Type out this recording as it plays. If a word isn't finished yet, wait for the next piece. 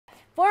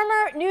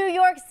Former New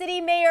York City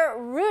Mayor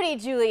Rudy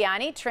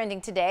Giuliani trending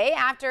today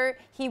after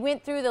he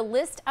went through the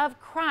list of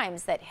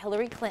crimes that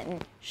Hillary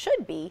Clinton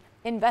should be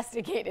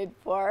investigated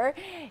for.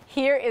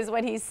 Here is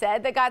what he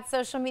said that got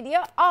social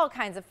media all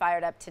kinds of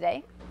fired up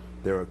today.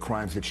 There are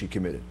crimes that she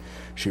committed.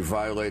 She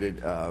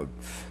violated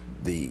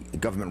the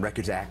Government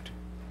Records Act,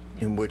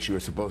 in which you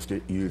were supposed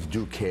to use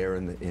due care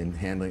in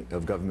handling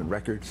of government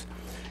records.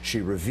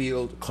 She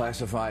revealed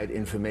classified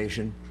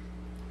information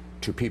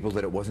to people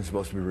that it wasn't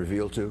supposed to be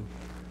revealed to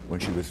when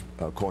she was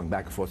calling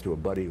back and forth to a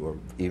buddy or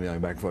emailing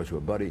back and forth to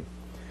a buddy.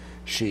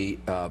 She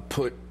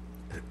put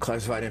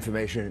classified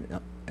information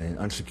in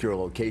unsecure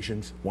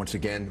locations, once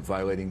again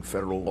violating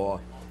federal law.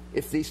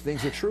 If these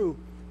things are true,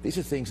 these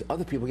are things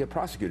other people get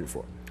prosecuted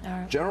for.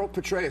 Right. General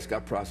Petraeus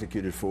got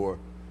prosecuted for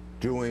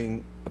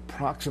doing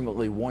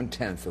approximately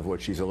 1/10 of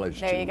what she's alleged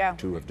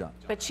to have done.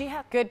 But she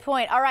had good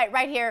point. All right,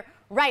 right here,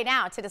 right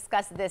now, to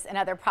discuss this and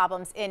other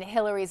problems in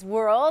Hillary's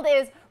world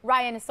is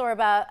Ryan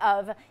Sorba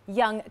of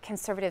Young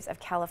Conservatives of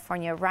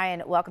California.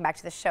 Ryan, welcome back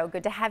to the show.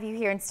 Good to have you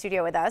here in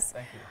studio with us.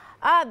 Thank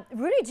you.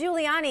 Rudy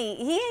Giuliani,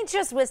 he ain't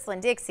just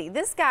whistling Dixie.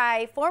 This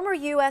guy, former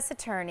U.S.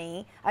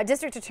 attorney,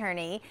 district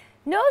attorney,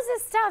 knows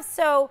his stuff.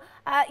 So,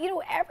 you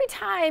know, every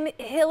time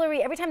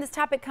this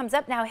topic comes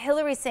up now,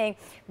 Hillary's saying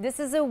this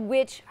is a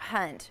witch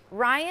hunt.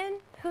 Ryan,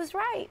 who's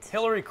right?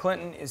 Hillary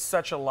Clinton is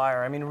such a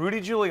liar. I mean,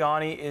 Rudy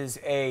Giuliani is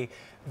a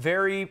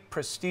very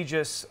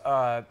prestigious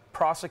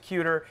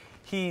prosecutor.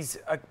 He's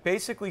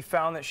basically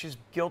found that she's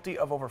guilty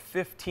of over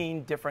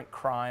 15 different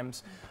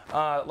crimes.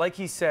 Like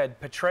he said,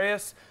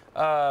 Petraeus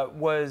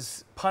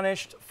was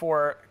punished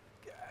for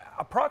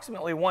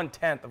approximately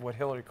 1/10 of what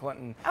Hillary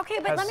Clinton Okay,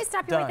 but has let me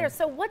stop you done. right there.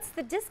 So what's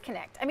the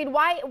disconnect? I mean,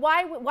 why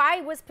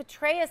was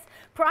Petraeus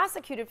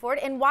prosecuted for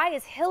it, and why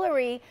is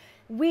Hillary?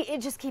 It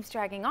just keeps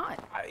dragging on.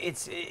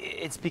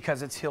 It's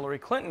because it's Hillary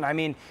Clinton. I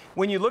mean,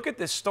 when you look at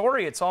this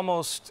story, it's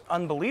almost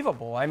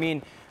unbelievable. I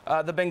mean,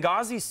 the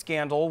Benghazi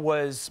scandal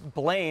was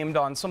blamed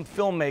on some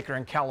filmmaker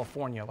in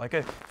California. Like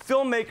a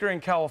filmmaker in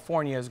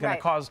California is going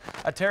to cause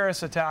a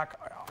terrorist attack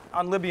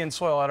on Libyan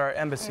soil at our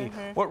embassy.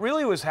 What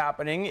really was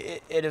happening,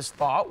 it is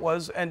thought,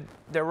 was, and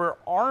there were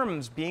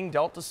arms being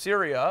dealt to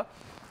Syria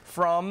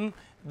from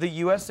the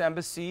U.S.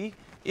 embassy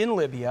in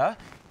Libya,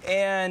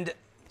 and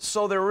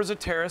so there was a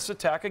terrorist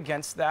attack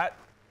against that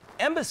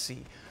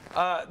embassy.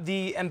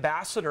 The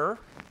ambassador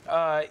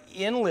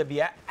in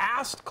Libya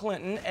asked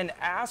Clinton and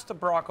asked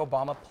Barack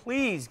Obama,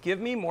 please give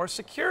me more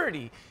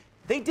security.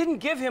 They didn't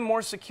give him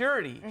more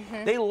security.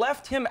 They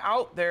left him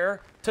out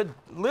there to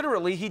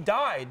literally, he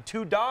died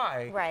to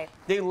die. Right.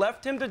 They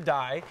left him to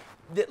die.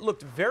 That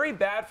looked very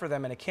bad for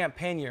them in a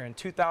campaign year in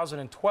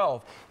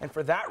 2012. And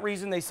for that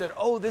reason, they said,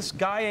 oh, this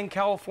guy in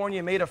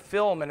California made a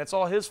film and it's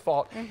all his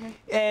fault.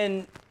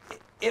 And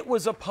it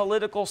was a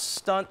political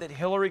stunt that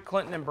Hillary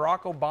Clinton and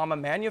Barack Obama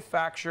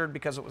manufactured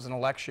because it was an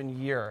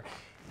election year.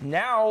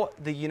 Now,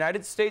 the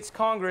United States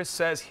Congress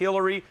says,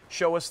 Hillary,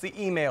 show us the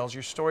emails.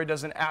 Your story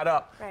doesn't add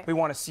up. Right. We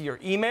want to see your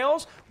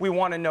emails. We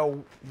want to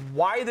know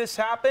why this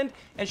happened.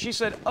 And she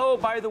said, oh,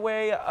 by the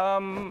way,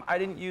 I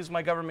didn't use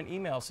my government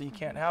email, so you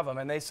can't have them.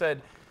 And they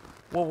said,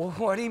 well,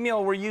 what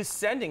email were you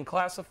sending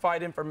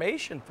classified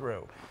information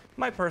through?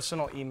 My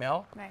personal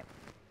email. Right.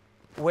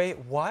 Wait,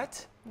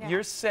 what? Yeah.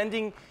 You're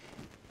sending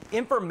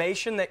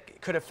information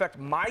that could affect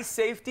my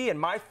safety and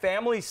my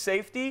family's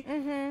safety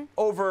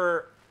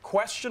over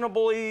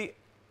questionably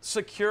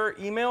secure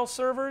email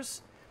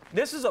servers?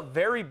 This is a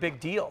very big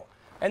deal.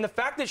 And the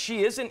fact that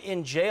she isn't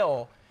in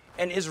jail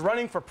and is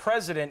running for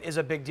president is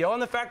a big deal.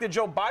 And the fact that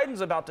Joe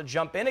Biden's about to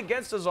jump in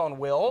against his own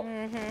will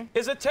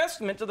is a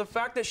testament to the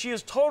fact that she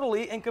is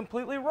totally and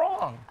completely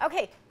wrong.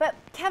 Okay, but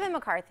Kevin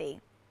McCarthy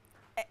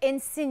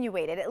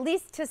insinuated, at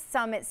least to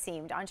some it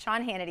seemed, on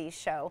Sean Hannity's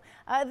show,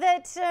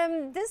 that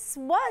this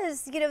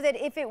was, you know, that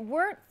if it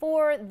weren't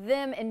for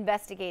them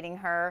investigating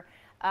her,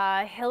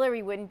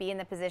 Hillary wouldn't be in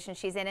the position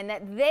she's in, and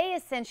that they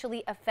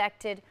essentially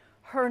affected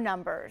her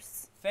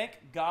numbers. Thank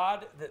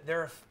God that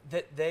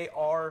they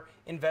are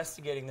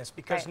investigating this,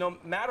 because no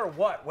matter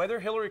what, whether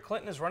Hillary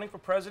Clinton is running for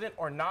president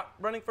or not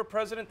running for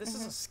president, this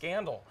is a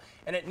scandal,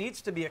 and it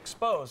needs to be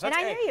exposed. And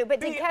I hear you, but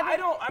did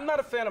Kevin... I'm not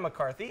a fan of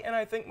McCarthy, and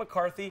I think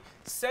McCarthy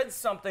said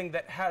something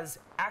that has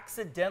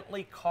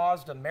accidentally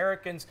caused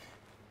Americans,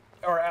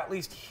 or at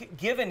least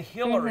given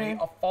Hillary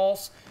a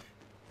false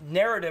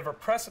narrative or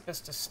precipice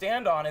to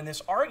stand on in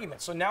this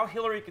argument. So now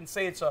Hillary can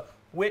say it's a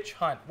witch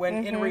hunt,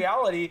 when in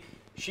reality,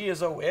 she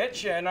is a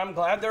witch, and I'm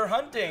glad they're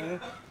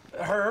hunting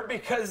her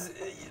because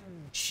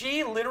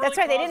she literally That's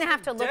right, they didn't caused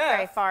have to look death.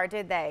 very far,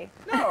 did they?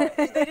 No,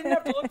 they didn't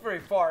have to look very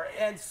far.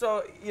 And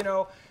so, you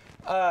know,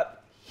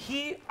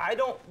 I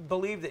don't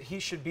believe that he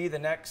should be the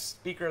next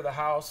Speaker of the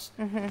House.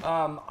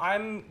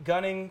 I'm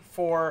gunning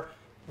for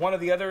one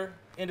of the other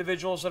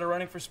individuals that are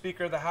running for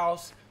Speaker of the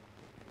House,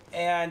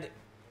 and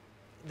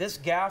this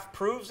gaffe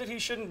proves that he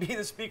shouldn't be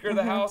the Speaker of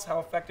the House. How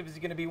effective is he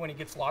going to be when he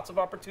gets lots of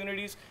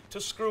opportunities to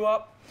screw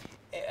up?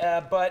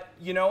 But,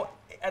 you know,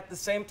 at the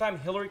same time,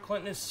 Hillary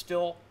Clinton is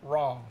still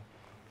wrong.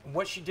 And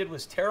what she did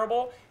was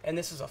terrible, and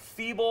this is a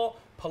feeble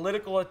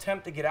political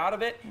attempt to get out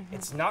of it.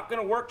 It's not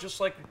going to work, just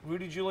like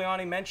Rudy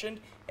Giuliani mentioned,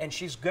 and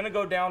she's going to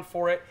go down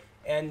for it.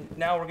 And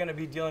now we're going to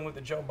be dealing with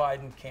the Joe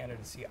Biden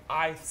candidacy.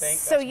 I think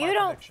so. That's You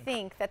don't prediction.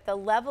 think that the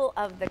level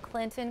of the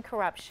Clinton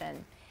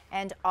corruption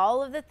and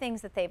all of the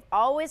things that they've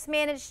always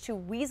managed to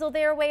weasel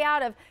their way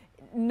out of,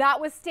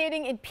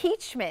 notwithstanding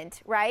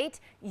impeachment, right?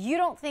 You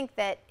don't think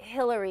that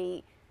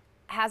Hillary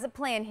has a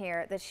plan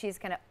here that she's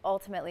going to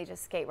ultimately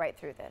just skate right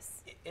through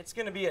this? It's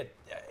going to be a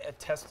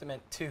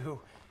testament to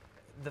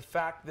the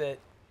fact that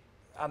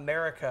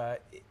America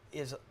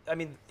is, I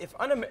mean,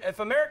 if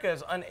America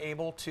is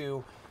unable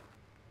to,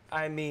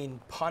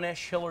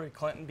 punish Hillary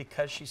Clinton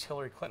because she's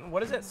Hillary Clinton,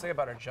 what does that say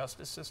about our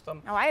justice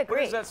system? Oh, I agree.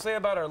 What does that say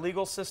about our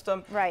legal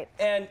system? Right.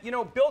 And,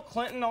 Bill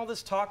Clinton, all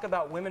this talk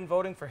about women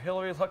voting for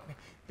Hillary, look,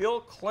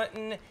 Bill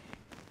Clinton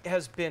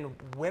has been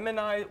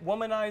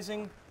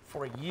womanizing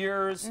for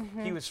years.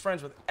 He was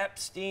friends with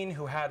Epstein,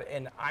 who had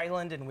an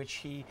island in which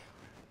he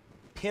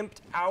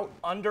pimped out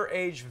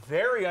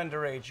very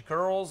underage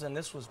girls, and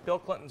this was Bill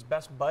Clinton's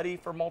best buddy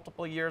for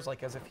multiple years,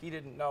 like as if he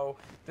didn't know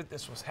that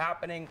this was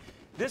happening.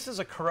 This is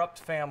a corrupt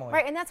family.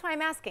 Right, and that's why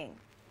I'm asking.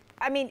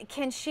 I mean,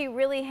 can she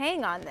really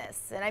hang on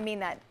this? And I mean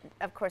that,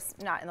 of course,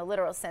 not in the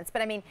literal sense,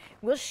 but I mean,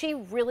 will she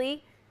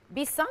really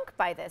be sunk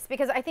by this?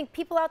 Because I think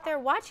people out there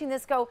watching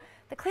this go,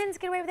 the Clintons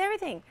get away with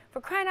everything.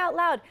 For crying out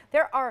loud,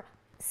 there are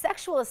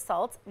sexual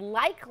assaults,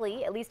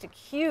 likely, at least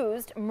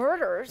accused,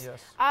 murders.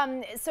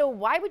 Yes. So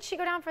why would she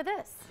go down for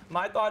this?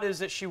 My thought is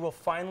that she will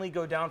finally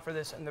go down for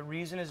this, and the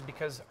reason is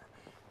because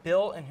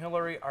Bill and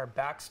Hillary are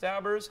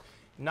backstabbers.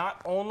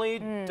 Not only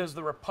does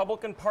the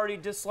Republican Party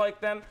dislike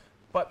them,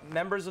 but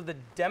members of the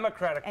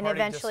Democratic Party dislike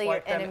them. And eventually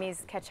your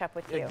enemies catch up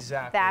with you.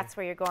 Exactly. That's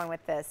where you're going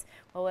with this.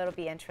 Well, it'll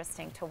be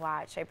interesting to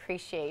watch. I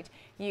appreciate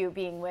you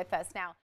being with us now.